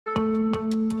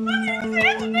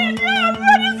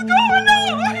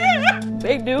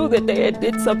knew that they had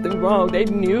did something wrong. They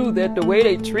knew that the way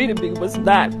they treated me was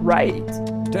not right.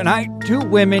 Tonight, two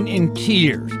women in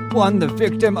tears. One, the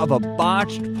victim of a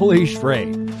botched police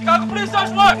raid. Chicago police search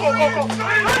warrant! Go, go,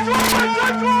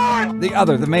 go! The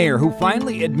other, the mayor, who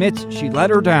finally admits she let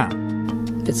her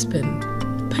down. It's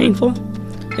been painful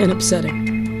and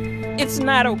upsetting. It's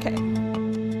not okay.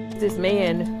 This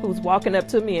man who's walking up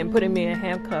to me and putting me in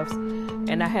handcuffs,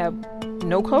 and I have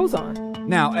no clothes on.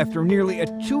 Now, after nearly a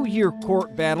 2-year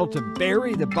court battle to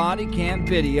bury the body cam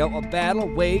video, a battle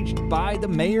waged by the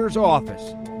mayor's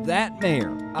office, that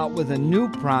mayor out with a new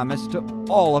promise to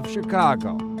all of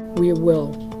Chicago. We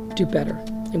will do better,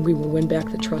 and we will win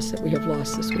back the trust that we have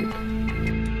lost this week.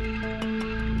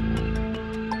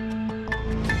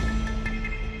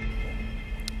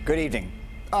 Good evening.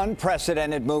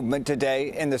 Unprecedented movement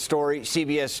today in the story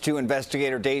CBS 2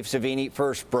 investigator Dave Savini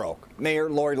first broke. Mayor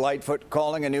Lori Lightfoot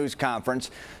calling a news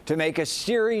conference to make a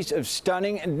series of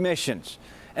stunning admissions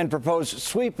and propose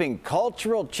sweeping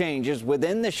cultural changes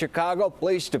within the Chicago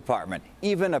Police Department,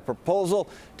 even a proposal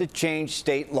to change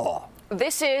state law.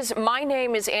 This is My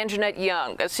Name is Anjanette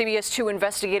Young, a CBS 2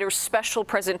 investigator's special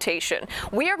presentation.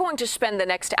 We are going to spend the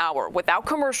next hour without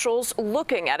commercials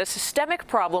looking at a systemic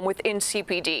problem within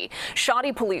CPD.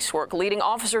 Shoddy police work leading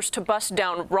officers to bust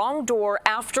down wrong door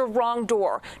after wrong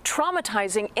door,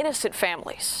 traumatizing innocent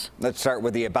families. Let's start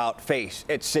with the about face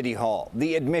at City Hall.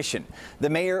 The admission. The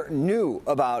mayor knew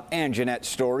about Anjanette's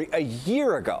story a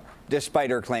year ago, despite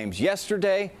her claims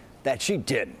yesterday that she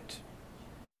didn't.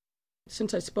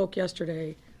 Since I spoke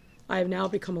yesterday, I have now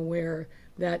become aware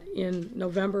that in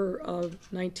November of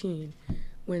 19,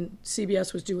 when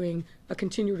CBS was doing a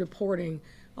continued reporting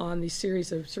on the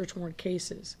series of search warrant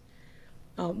cases,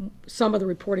 some of the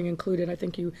reporting included, I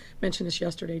think you mentioned this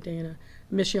yesterday, Dana,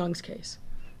 Miss Young's case.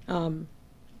 I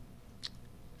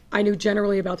knew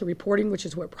generally about the reporting, which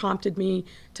is what prompted me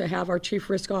to have our chief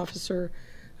risk officer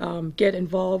get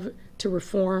involved to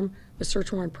reform the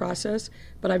search warrant process,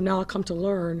 but I've now come to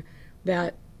learn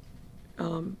that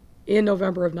in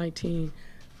November of 19,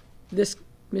 this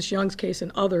Ms. Young's case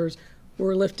and others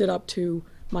were lifted up to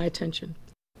my attention.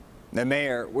 The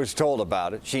mayor was told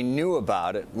about it. She knew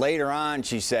about it. Later on,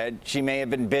 she said she may have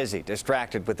been busy,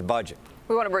 distracted with the budget.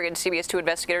 We want to bring in CBS 2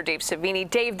 investigator Dave Savini.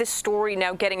 Dave, this story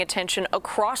now getting attention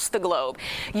across the globe.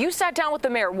 You sat down with the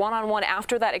mayor one-on-one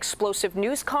after that explosive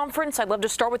news conference. I'd love to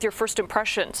start with your first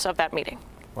impressions of that meeting.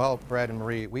 Well, Brad and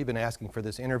Marie, we've been asking for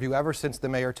this interview ever since the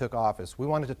mayor took office. We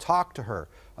wanted to talk to her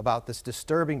about this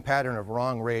disturbing pattern of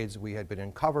wrong raids we had been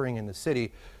uncovering in the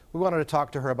city. We wanted to talk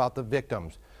to her about the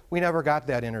victims. We never got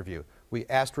that interview. We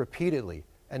asked repeatedly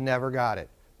and never got it.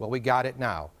 Well, we got it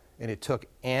now, and it took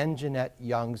Anjanette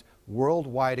Young's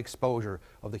worldwide exposure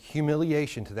of the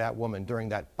humiliation to that woman during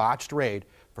that botched raid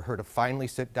for her to finally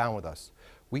sit down with us.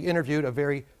 We interviewed a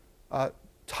very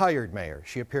tired mayor.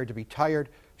 She appeared to be tired.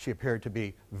 She appeared to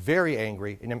be very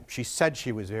angry, and she said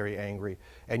she was very angry.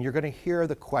 And you're going to hear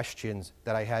the questions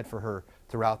that I had for her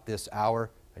throughout this hour,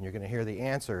 and you're going to hear the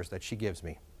answers that she gives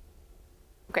me.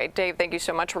 Okay, Dave, thank you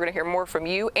so much. We're going to hear more from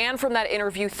you and from that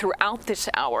interview throughout this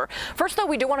hour. First, though,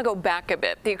 we do want to go back a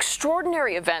bit. The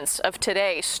extraordinary events of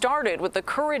today started with the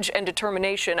courage and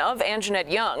determination of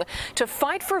Anjanette Young to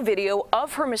fight for video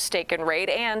of her mistaken raid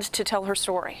and to tell her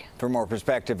story. For more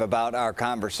perspective about our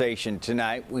conversation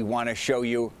tonight, we want to show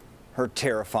you her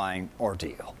terrifying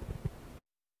ordeal.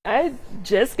 I had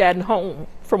just gotten home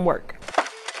from work,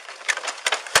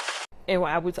 and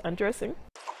I was undressing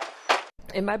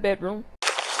in my bedroom.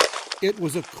 It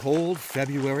was a cold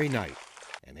February night,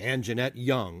 and Anjanette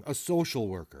Young, a social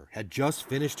worker, had just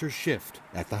finished her shift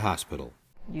at the hospital.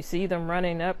 You see them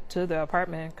running up to the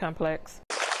apartment complex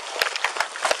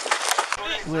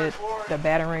with the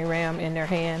battering ram in their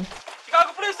hand,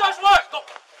 Chicago police search warrant! Go!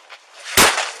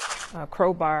 a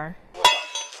crowbar.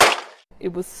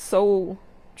 It was so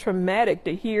traumatic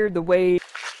to hear the way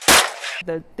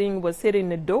the thing was hitting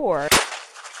the door.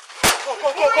 Go,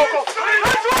 go, go, go, go!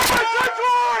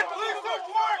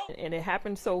 And it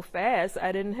happened so fast,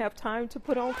 I didn't have time to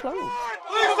put on clothes.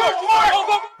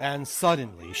 And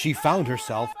suddenly, she found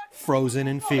herself frozen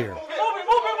in fear,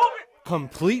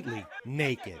 completely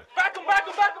naked,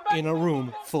 in a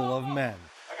room full of men.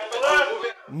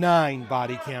 9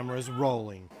 body cameras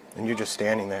rolling. And you're just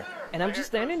standing there. And I'm just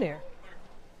standing there.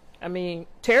 I mean,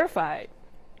 terrified,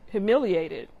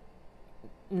 humiliated,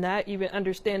 not even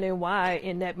understanding why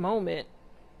in that moment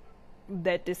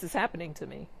that this is happening to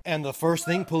me. And the first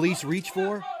thing police reach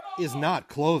for is not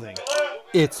clothing,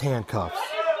 it's handcuffs.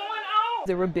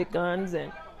 There were big guns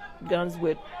and guns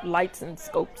with lights and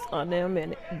scopes on them,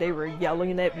 and they were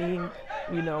yelling at me,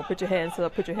 you know, put your hands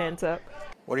up, put your hands up.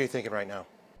 What are you thinking right now?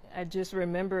 I just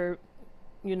remember,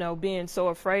 you know, being so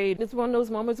afraid. It's one of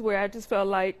those moments where I just felt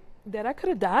like that I could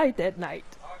have died that night.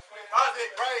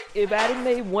 If I had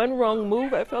made one wrong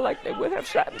move, I felt like they would have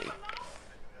shot me.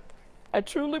 I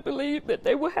truly believe that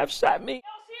they would have shot me.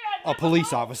 A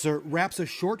police officer wraps a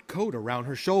short coat around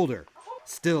her shoulder,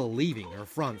 still leaving her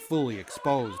front fully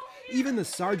exposed. Even the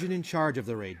sergeant in charge of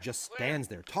the raid just stands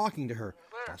there talking to her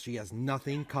while she has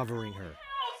nothing covering her.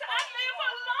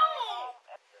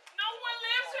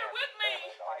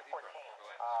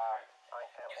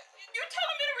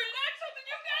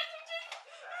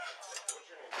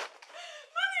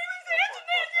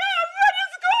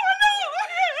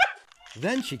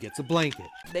 Then she gets a blanket.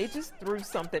 They just threw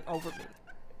something over me.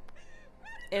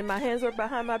 And my hands are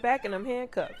behind my back and I'm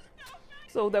handcuffed.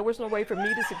 So there was no way for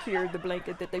me to secure the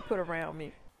blanket that they put around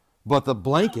me. But the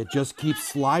blanket just keeps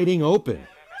sliding open.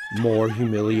 More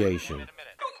humiliation. You need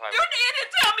to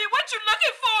tell me what you're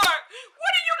looking for.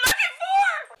 What are you looking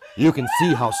for? You can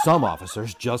see how some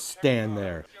officers just stand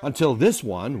there until this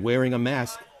one, wearing a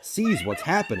mask, sees what's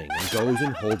happening and goes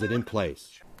and holds it in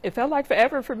place. It felt like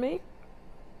forever for me.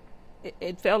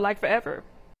 It felt like forever.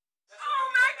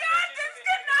 Oh my God, this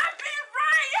cannot be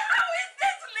right. How is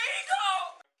this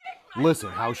legal? Listen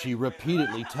how she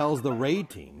repeatedly tells the raid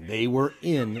team they were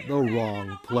in the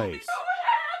wrong place. You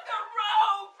have the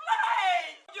wrong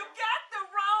place. You got the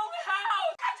wrong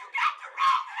house. You got the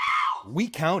wrong house. We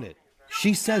counted.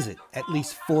 She says it at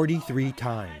least 43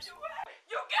 times.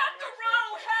 You got the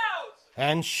wrong house.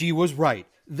 And she was right.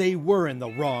 They were in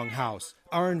the wrong house.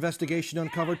 Our investigation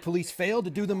uncovered police failed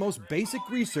to do the most basic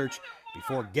research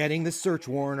before getting the search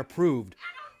warrant approved.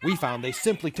 We found they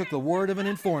simply took the word of an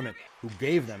informant who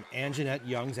gave them Anjanette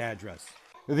Young's address.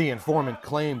 The informant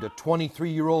claimed a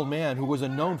 23-year-old man who was a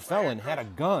known felon had a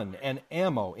gun and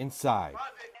ammo inside.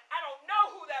 I don't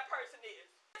know who that person is.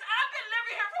 I've been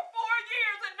living here for 4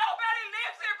 years and nobody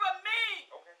lives here but me.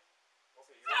 Okay.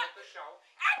 You don't have to shout.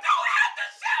 I don't have to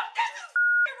shout. This is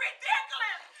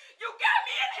ridiculous. You got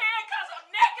me in here because I'm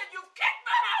naked. You kicked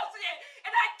my house in.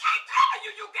 And I keep telling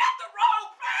you, you got the wrong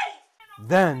place.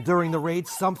 Then, during the raid,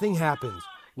 something happens.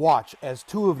 Watch as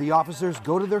two of the officers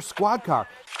go to their squad car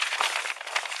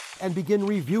and begin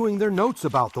reviewing their notes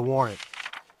about the warrant.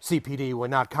 CPD would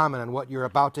not comment on what you're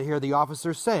about to hear the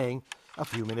officers saying a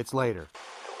few minutes later.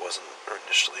 It wasn't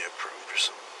initially approved or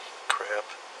some crap.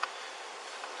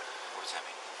 What does that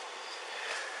mean?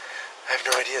 I have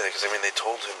no idea, because they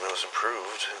told him it was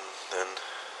approved, and then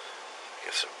I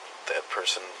guess that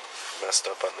person messed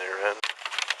up on their end.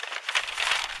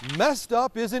 Messed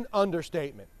up is an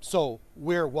understatement. So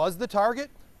where was the target?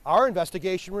 Our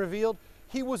investigation revealed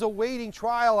he was awaiting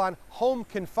trial on home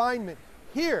confinement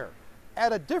here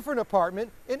at a different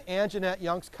apartment in Anjanette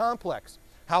Young's complex.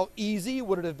 How easy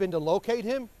would it have been to locate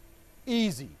him?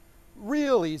 Easy,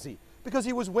 real easy, because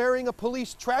he was wearing a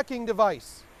police tracking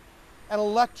device, an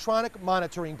electronic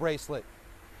monitoring bracelet.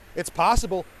 It's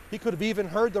possible he could have even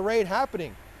heard the raid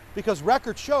happening, because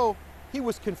records show he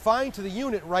was confined to the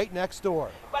unit right next door.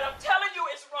 But I'm telling you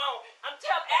it's wrong. I'm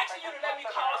asking you to let me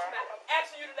call somebody. I'm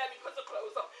asking you to let me put some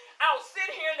clothes on. I'll sit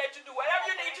here and let you do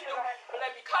whatever you need to do. But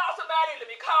let me call somebody,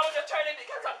 let me call an attorney,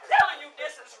 because I'm telling you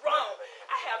this is wrong.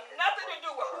 I have nothing to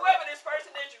do with whoever this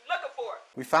person is you're looking for.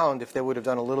 We found if they would have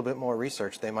done a little bit more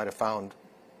research, they might have found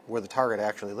where the target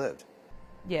actually lived.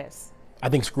 Yes.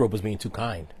 I think Screw Up was being too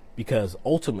kind, because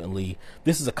ultimately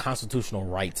this is a constitutional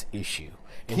rights issue.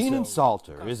 Keenan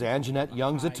Salter is Anjanette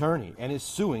Young's attorney and is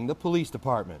suing the police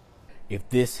department. If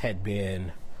this had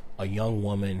been a young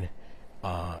woman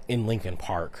in Lincoln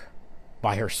Park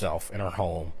by herself in her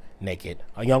home, naked,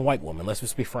 a young white woman, let's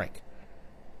just be frank,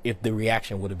 if the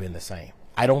reaction would have been the same.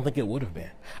 I don't think it would have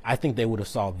been. I think they would have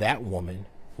saw that woman,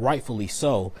 rightfully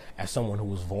so, as someone who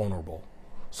was vulnerable,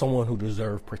 someone who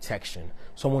deserved protection,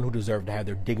 someone who deserved to have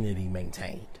their dignity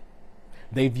maintained.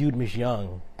 They viewed Ms.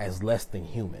 Young as less than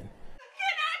human.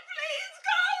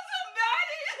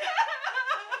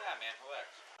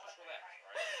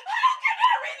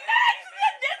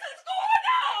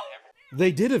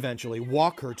 They did eventually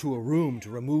walk her to a room to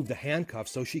remove the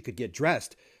handcuffs so she could get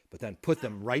dressed, but then put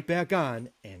them right back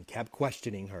on and kept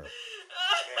questioning her.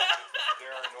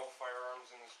 There are no firearms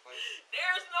in this place?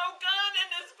 There's no gun in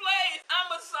this place.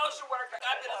 I'm a social worker.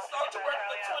 I've been a social worker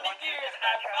for 20 years.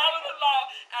 I follow the law.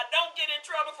 I don't get in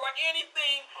trouble for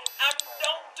anything. I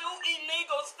don't do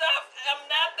illegal stuff. I'm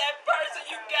not that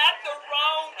person. You got the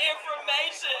wrong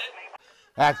information.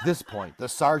 At this point, the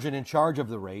sergeant in charge of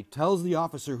the raid tells the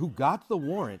officer who got the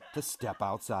warrant to step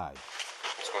outside.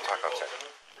 Let's go talk outside.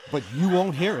 But you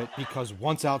won't hear it because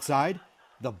once outside,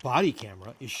 the body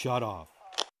camera is shut off.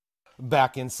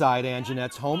 Back inside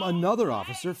Anjanette's home, another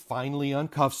officer finally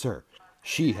uncuffs her.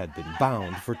 She had been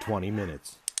bound for 20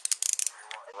 minutes.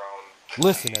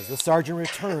 Listen as the sergeant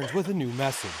returns with a new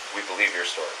message. We believe your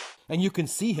story. And you can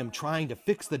see him trying to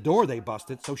fix the door they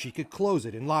busted so she could close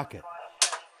it and lock it.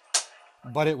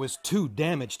 But it was too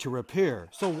damaged to repair,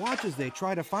 so watch as they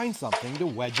try to find something to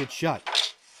wedge it shut.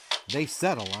 They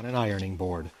settle on an ironing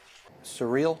board.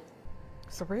 Surreal?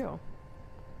 Surreal.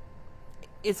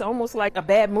 It's almost like a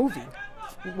bad movie.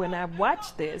 When I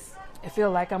watch this, I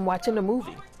feel like I'm watching a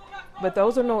movie. But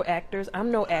those are no actors. I'm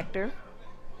no actor.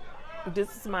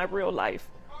 This is my real life.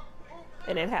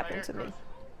 And it happened to me.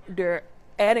 They're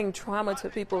adding trauma to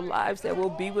people's lives that will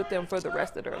be with them for the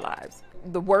rest of their lives.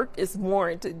 The work is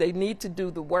warranted. They need to do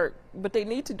the work, but they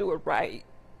need to do it right.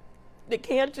 They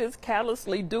can't just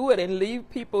callously do it and leave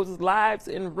people's lives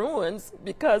in ruins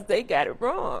because they got it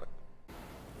wrong.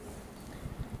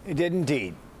 It did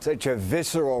indeed. Such a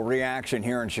visceral reaction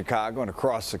here in Chicago and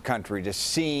across the country to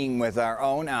seeing with our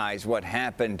own eyes what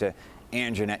happened to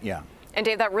Anjanette Young. And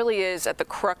Dave, that really is at the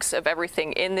crux of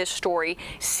everything in this story.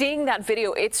 Seeing that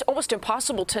video, it's almost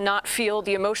impossible to not feel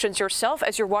the emotions yourself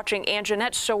as you're watching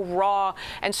Anjanette so raw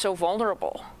and so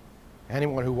vulnerable.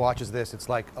 Anyone who watches this, it's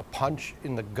like a punch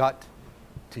in the gut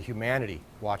to humanity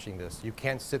watching this. You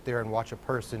can't sit there and watch a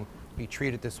person be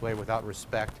treated this way without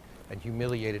respect and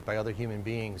humiliated by other human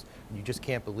beings. You just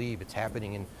can't believe it's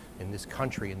happening in this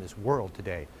country, in this world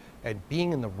today. And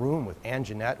being in the room with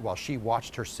Anjanette while she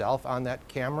watched herself on that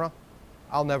camera,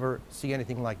 I'll never see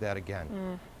anything like that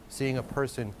again. Seeing a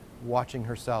person watching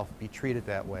herself be treated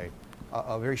that way,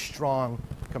 a very strong,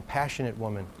 compassionate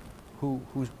woman who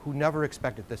never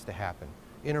expected this to happen,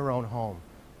 in her own home,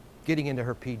 getting into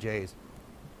her PJs,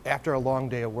 after a long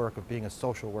day of work of being a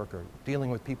social worker, dealing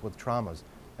with people with traumas,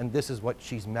 and this is what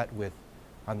she's met with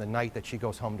on the night that she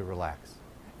goes home to relax.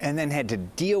 And then had to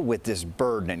deal with this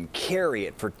burden and carry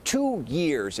it for 2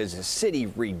 years as the city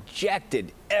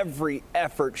rejected every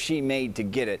effort she made to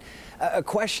get it. A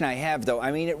question I have, though,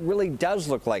 I mean, it really does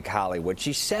look like Hollywood.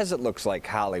 She says it looks like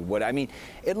Hollywood. I mean,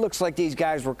 it looks like these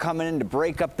guys were coming in to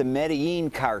break up the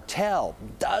Medellin cartel.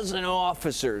 Dozen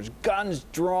officers, guns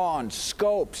drawn,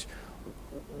 scopes.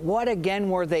 What,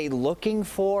 again, were they looking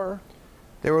for?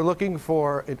 They were looking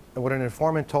for, what an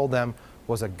informant told them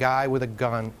was a guy with a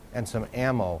gun and some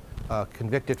ammo, a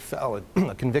convicted felon,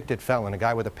 a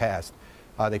guy with a past.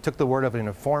 They took the word of an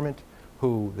informant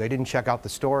who they didn't check out the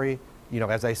story. You know,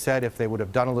 as I said, if they would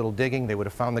have done a little digging, they would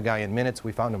have found the guy in minutes.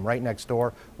 We found him right next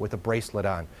door with a bracelet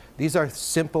on. These are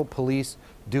simple police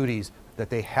duties that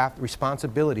they have,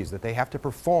 responsibilities that they have to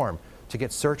perform to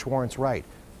get search warrants right,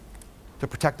 to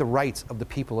protect the rights of the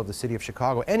people of the city of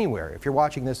Chicago. Anywhere, if you're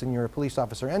watching this and you're a police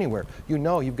officer anywhere, you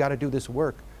know you've got to do this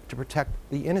work to protect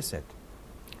the innocent.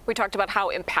 We talked about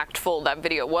how impactful that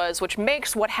video was, which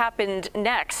makes what happened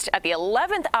next at the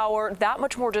 11th hour that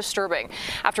much more disturbing.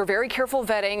 After very careful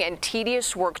vetting and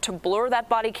tedious work to blur that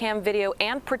body cam video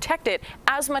and protect it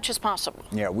as much as possible.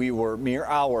 Yeah, we were mere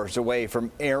hours away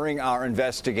from airing our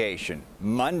investigation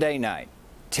Monday night,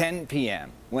 10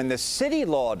 p.m., when the city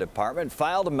law department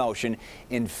filed a motion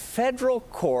in federal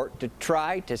court to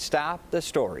try to stop the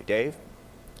story. Dave?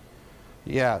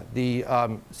 Yeah, the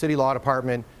city law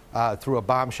department threw a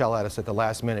bombshell at us at the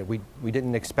last minute. We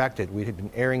didn't expect it. We had been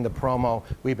airing the promo.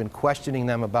 We've been questioning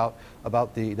them about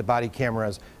the body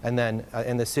cameras, and then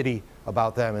in the city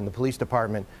about them, and the police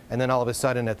department. And then all of a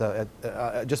sudden,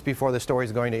 just before the story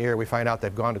is going to air, we find out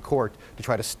they've gone to court to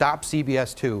try to stop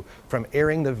CBS 2 from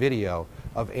airing the video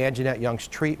of Anjanette Young's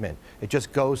treatment. It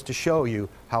just goes to show you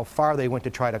how far they went to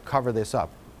try to cover this up.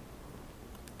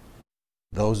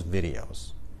 Those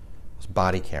videos, those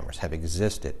body cameras, have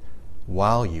existed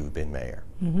while you've been mayor,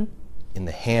 in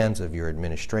the hands of your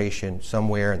administration,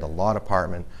 somewhere in the law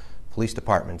department. Police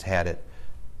departments had it.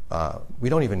 We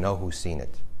don't even know who's seen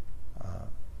it,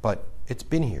 but it's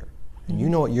been here. And you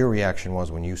know what your reaction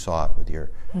was when you saw it with your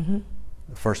the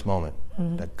first moment,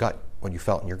 that gut, what you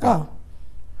felt in your gut. Oh,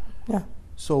 yeah.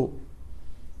 So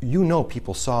you know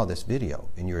people saw this video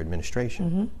in your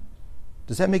administration.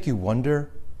 Does that make you wonder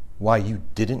why you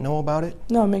didn't know about it?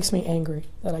 No, it makes me angry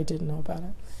that I didn't know about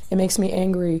it. It makes me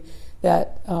angry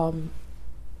that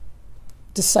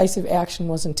decisive action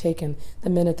wasn't taken the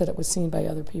minute that it was seen by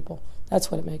other people.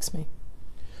 That's what it makes me.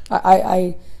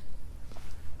 I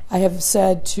have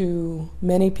said to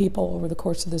many people over the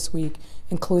course of this week,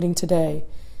 including today,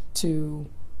 to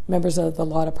members of the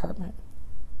law department,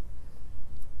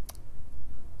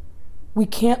 we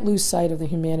can't lose sight of the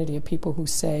humanity of people who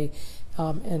say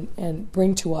and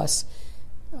bring to us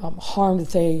harm that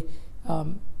they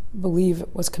believe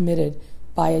was committed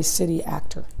by a city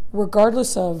actor.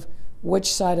 Regardless of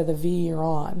which side of the V you're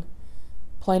on,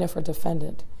 plaintiff or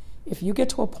defendant. If you get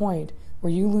to a point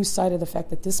where you lose sight of the fact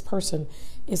that this person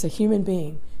is a human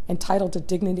being entitled to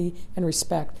dignity and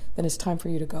respect, then it's time for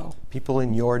you to go. People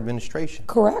in your administration.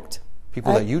 Correct.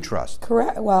 People that you trust.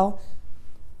 Correct. Well,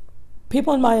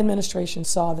 people in my administration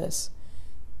saw this,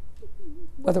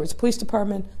 whether it's police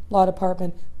department, law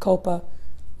department, COPA.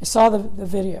 I saw the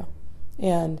video,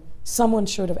 and someone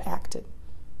should have acted.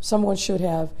 Someone should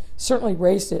have certainly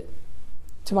raised it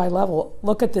to my level.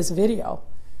 Look at this video.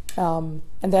 And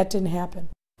that didn't happen.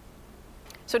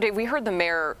 So, Dave, we heard the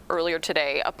mayor earlier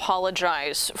today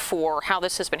apologize for how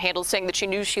this has been handled, saying that she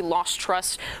knew she lost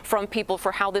trust from people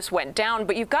for how this went down.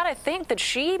 But you've got to think that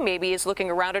she maybe is looking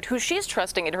around at who she's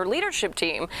trusting in her leadership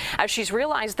team as she's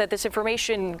realized that this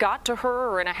information got to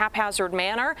her in a haphazard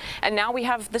manner. And now we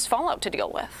have this fallout to deal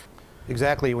with.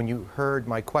 Exactly. When you heard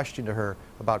my question to her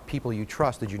about people you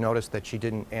trust, did you notice that she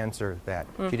didn't answer that?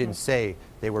 She didn't say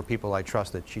they were people I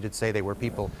trusted. She did say they were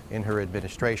people in her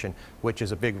administration, which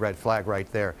is a big red flag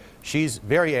right there. She's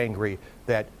very angry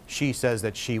that she says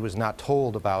that she was not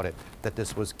told about it, that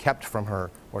this was kept from her,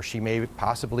 or she may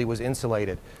possibly was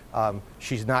insulated.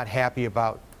 She's not happy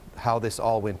about how this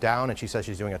all went down, and she says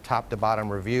she's doing a top-to-bottom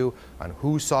review on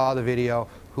who saw the video,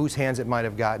 whose hands it might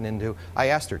have gotten into. I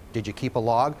asked her, did you keep a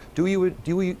log? Do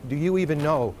you even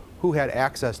know who had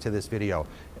access to this video?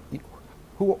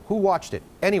 Who watched it?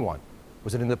 Anyone?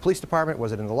 Was it in the police department?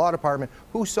 Was it in the law department?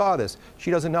 Who saw this?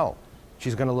 She doesn't know.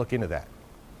 She's going to look into that.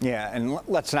 Yeah, and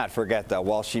let's not forget, though,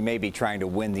 while she may be trying to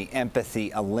win the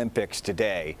empathy Olympics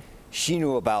today, she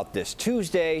knew about this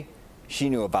Tuesday, she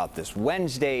knew about this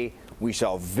Wednesday. We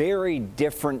saw very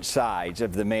different sides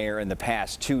of the mayor in the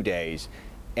past 2 days.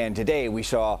 And today we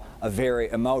saw a very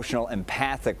emotional,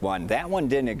 empathic one. That one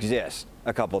didn't exist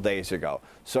a couple days ago.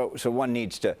 So one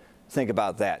needs to think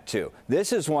about that, too.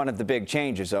 This is one of the big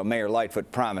changes, though, Mayor Lightfoot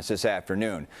promised this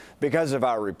afternoon because of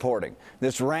our reporting.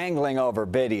 This wrangling over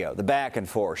video, the back and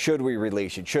forth, should we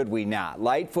release it, should we not?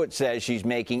 Lightfoot says she's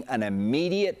making an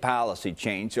immediate policy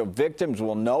change so victims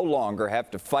will no longer have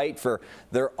to fight for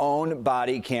their own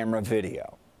body camera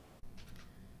video.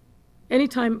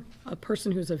 Anytime a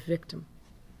person who's a victim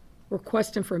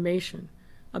requests information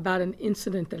about an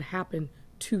incident that happened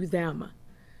to them,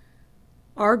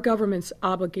 our government's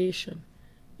obligation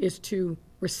is to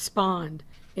respond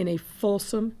in a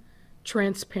fulsome,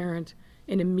 transparent,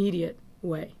 and immediate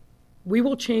way. We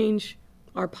will change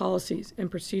our policies and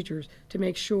procedures to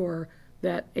make sure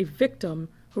that a victim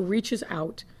who reaches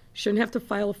out shouldn't have to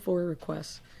file a FOIA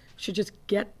request, should just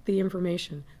get the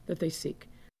information that they seek.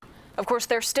 Of course,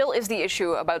 there still is the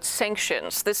issue about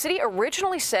sanctions. The city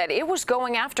originally said it was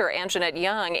going after Anjanette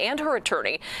Young and her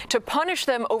attorney to punish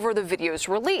them over the video's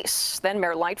release. Then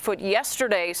Mayor Lightfoot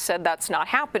yesterday said that's not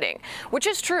happening, which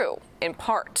is true in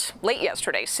part. Late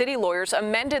yesterday, city lawyers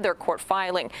amended their court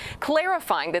filing,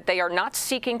 clarifying that they are not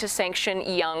seeking to sanction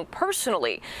Young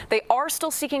personally. They are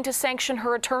still seeking to sanction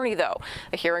her attorney, though.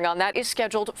 A hearing on that is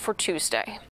scheduled for Tuesday.